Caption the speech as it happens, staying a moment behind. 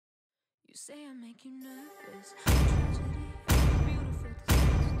You say I make you nervous. Tragedy, beautiful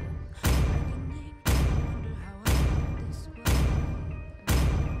disaster. Reckoning, wonder how I felt this way.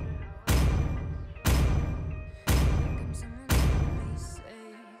 Think I'm someone to be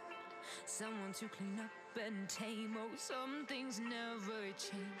saved, someone to clean up and tame. Oh, some things never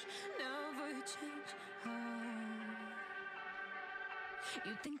change, never change. Oh.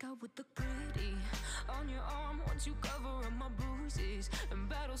 You think I would look pretty on your arm once you cover up my bruises and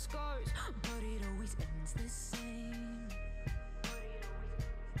battle scars, but it always ends the same.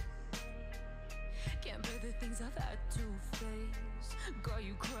 Can't bear the things I've had to face. Got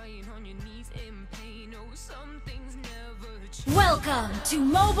you crying on your knees in pain. Oh, some things never change. Welcome to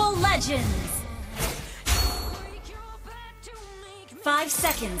Mobile Legends! 5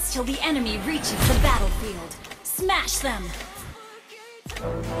 seconds till the enemy reaches the battlefield. Smash them!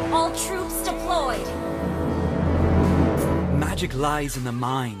 All troops deployed! Magic lies in the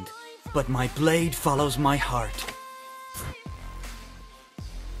mind, but my blade follows my heart.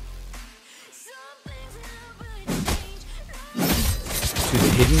 To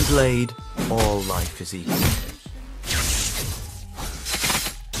the hidden blade, all life is equal.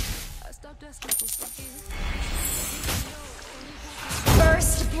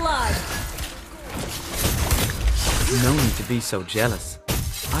 First blood! No need to be so jealous.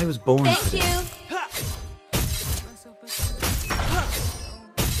 I was born for Thank you!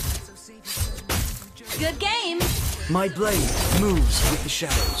 Good game! My blade moves with the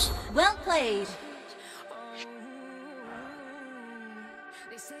shadows. Well played!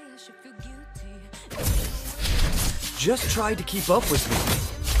 They say I should feel guilty. Just try to keep up with me.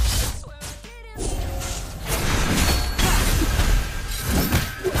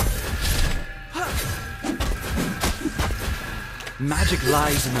 Magic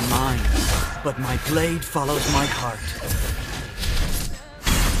lies in the mind, but my blade follows my heart.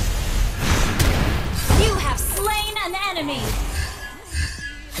 You have slain an enemy!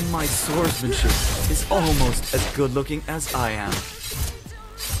 My swordsmanship is almost as good looking as I am.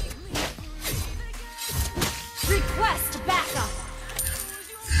 Request backup!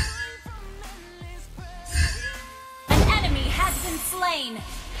 An enemy has been slain!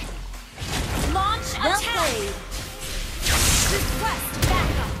 Launch attack! Well played! Request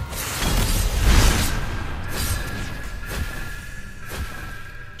backup!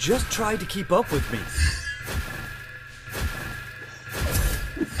 Just try to keep up with me.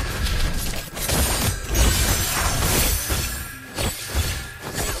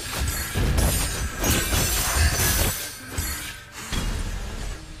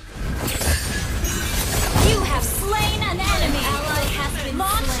 You have slain an enemy! Ally has been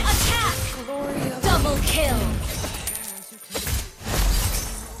Launch slain. Attack! Double kill!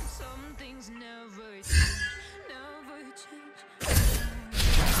 Some things never change, never change.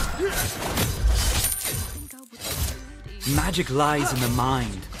 Magic lies in the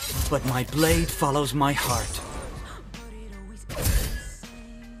mind, but my blade follows my heart.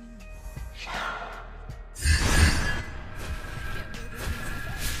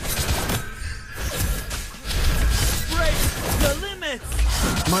 Break the limits!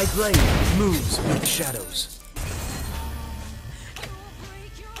 My blade moves with the shadows.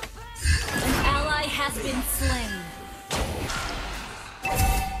 An ally has been slain.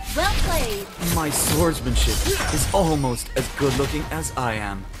 Well played. My swordsmanship is almost as good looking as I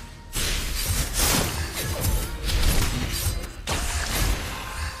am.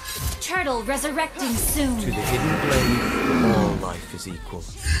 Turtle resurrecting soon. To the hidden blade, all life is equal.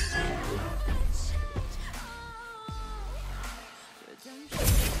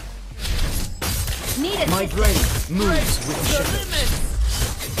 Need My assistance. blade moves with the shadows.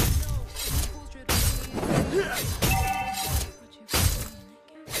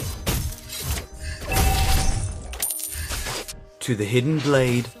 To the hidden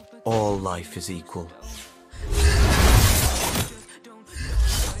blade, all life is equal.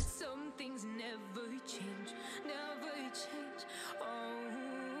 Some things never change, never change.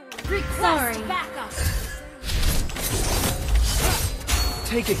 Request backup.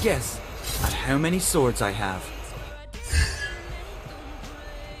 Take a guess at how many swords I have.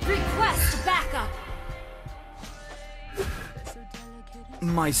 Request backup.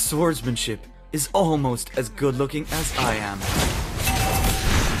 My swordsmanship is almost as good looking as I am.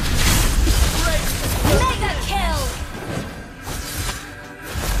 Mega kill.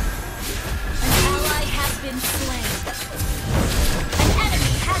 An ally has been slain. An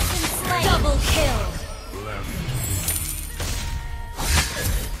enemy has been slain. Double kill.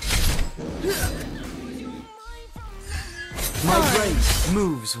 My blade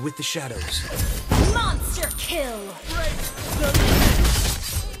moves with the shadows. Monster kill.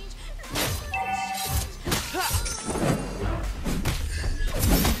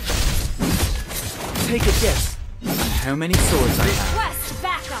 Take a guess on how many swords I have. Request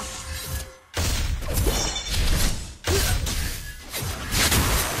backup.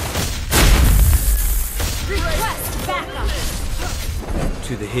 Request backup.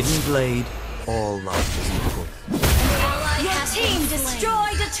 To the hidden blade, all life is equal. Your team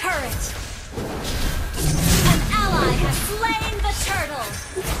destroyed a turret. An ally has slain the turtle.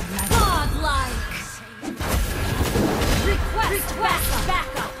 Godlike. Request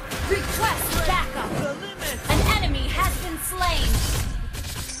backup. Request backup. An enemy has been slain.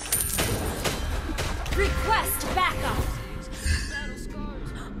 Request backup.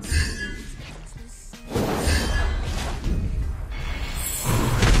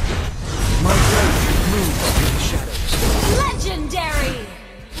 My blade moves in the shadows. Legendary.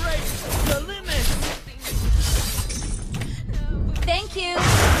 Break the limit! Thank you.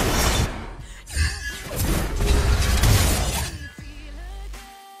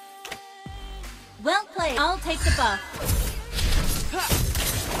 Well played. I'll take the buff.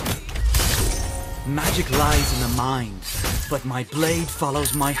 Magic lies in the mind, but my blade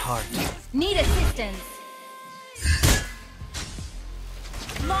follows my heart. Need assistance.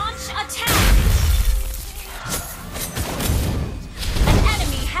 Launch attack. An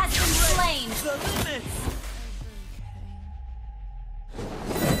enemy has been slain. The limit!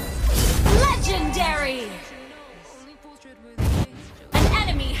 Legendary. An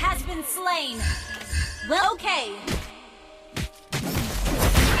enemy has been slain. Well, okay. An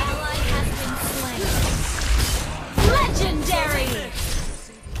ally has been slain. Legendary.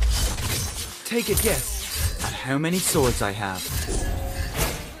 Take a guess at how many swords I have.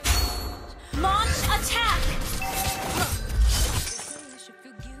 Launch attack.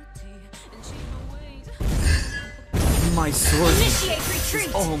 My sword Initiate retreat.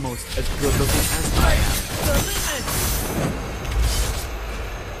 is almost as good looking as I am. The limit!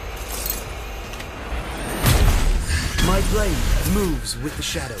 My blade moves with the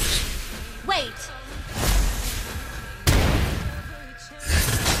shadows. Wait.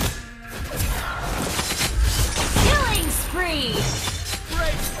 Killing spree.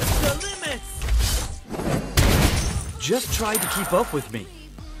 Break the limit! Just try to keep up with me.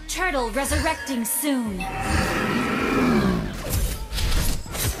 Turtle resurrecting soon.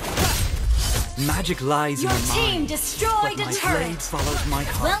 Magic lies Your in the team mind, destroyed but a my turret. blade follows my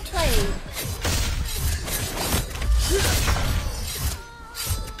heart. Well played.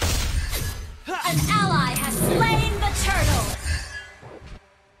 An ally has slain the turtle.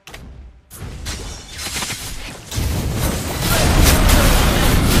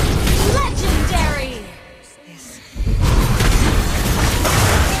 Legendary.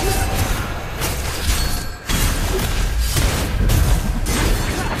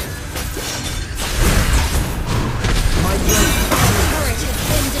 My blade Turret has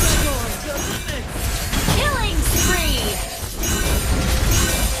been destroyed. Killing spree.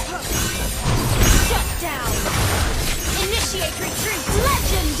 Shut down. Initiate retreat.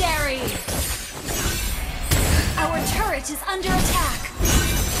 Legendary. Our turret is under attack.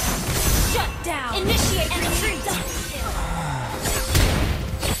 Shut down. Initiate retreat.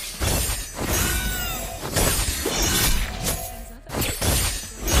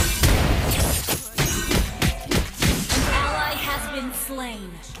 An ally has been slain.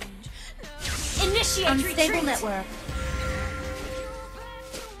 Initiate Unstable retreat. network.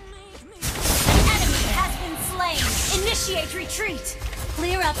 An enemy has been slain. Initiate retreat.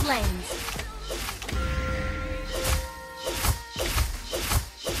 Clear up lanes.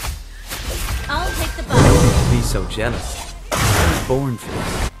 I'll take the buff. Don't be so jealous. I was born for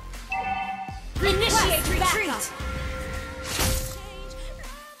this. Initiate retreat.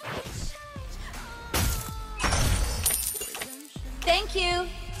 Thank you.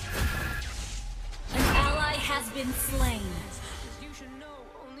 An ally has been slain. You should know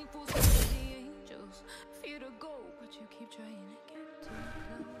only fools go to the angels. Fear to go, but you keep trying to get too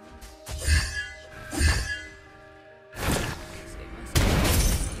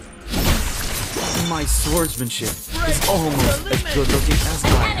close. My swordsmanship is almost as good looking as An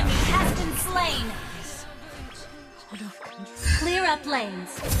I am. enemy has been slain. Clear up lanes.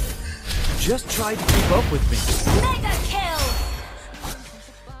 Just try to keep up with me. Mega kill.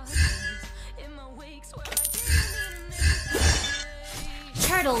 In my wake, swear I didn't mean to.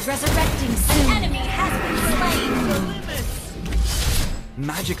 Turtle resurrecting An soon. enemy has been slain.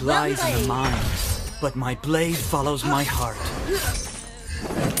 Magic lies in the played. mind, but my blade follows my heart.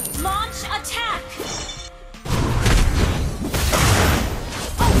 Launch attack.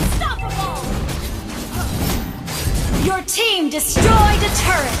 Unstoppable. Your team destroyed a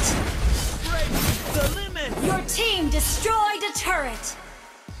turret. Break the limit! Your team destroyed a turret.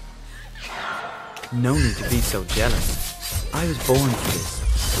 No need to be so jealous. I was born for this.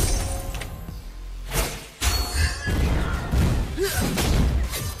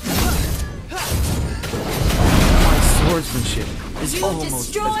 My swordsmanship is You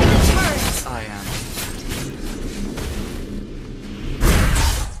almost destroy as the good turret. as I am.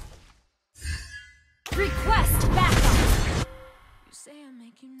 Request backup. You say I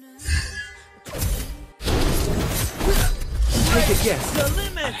make you nervous. Take a guess The at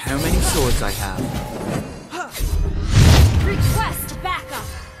limit! how many swords I have. Request backup.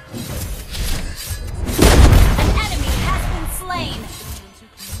 An enemy has been slain.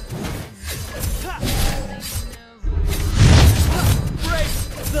 Break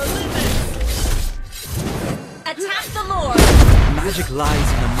the limit! Attack the Lord. Magic lies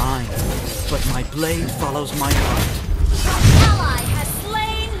in the mind, but my blade follows my heart. Ally has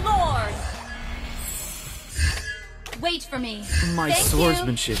slain Lord. Wait for me. My Thank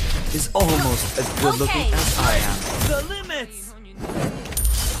swordsmanship is almost as good looking Okay. as I am. The limits! On your knees,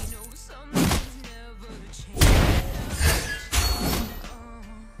 you know some things never change.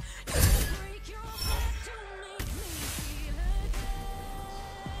 Break your back to make me feel you.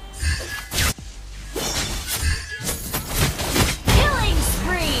 Killing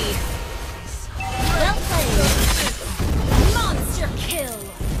spree. Well played. Monster kill.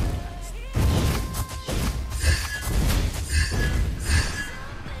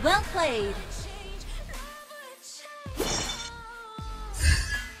 Well played.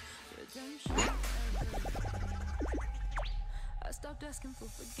 redemption. I stopped asking for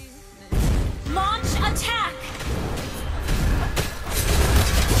forgiveness. Launch attack.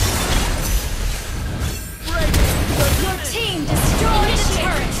 Break the Your limit! team destroyed the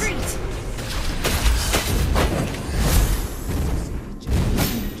turret.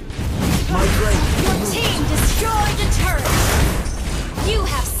 My blade Your team destroyed the turret. You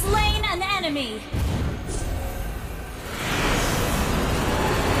have slain an enemy.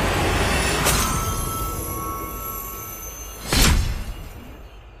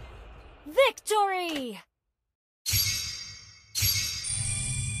 Victory!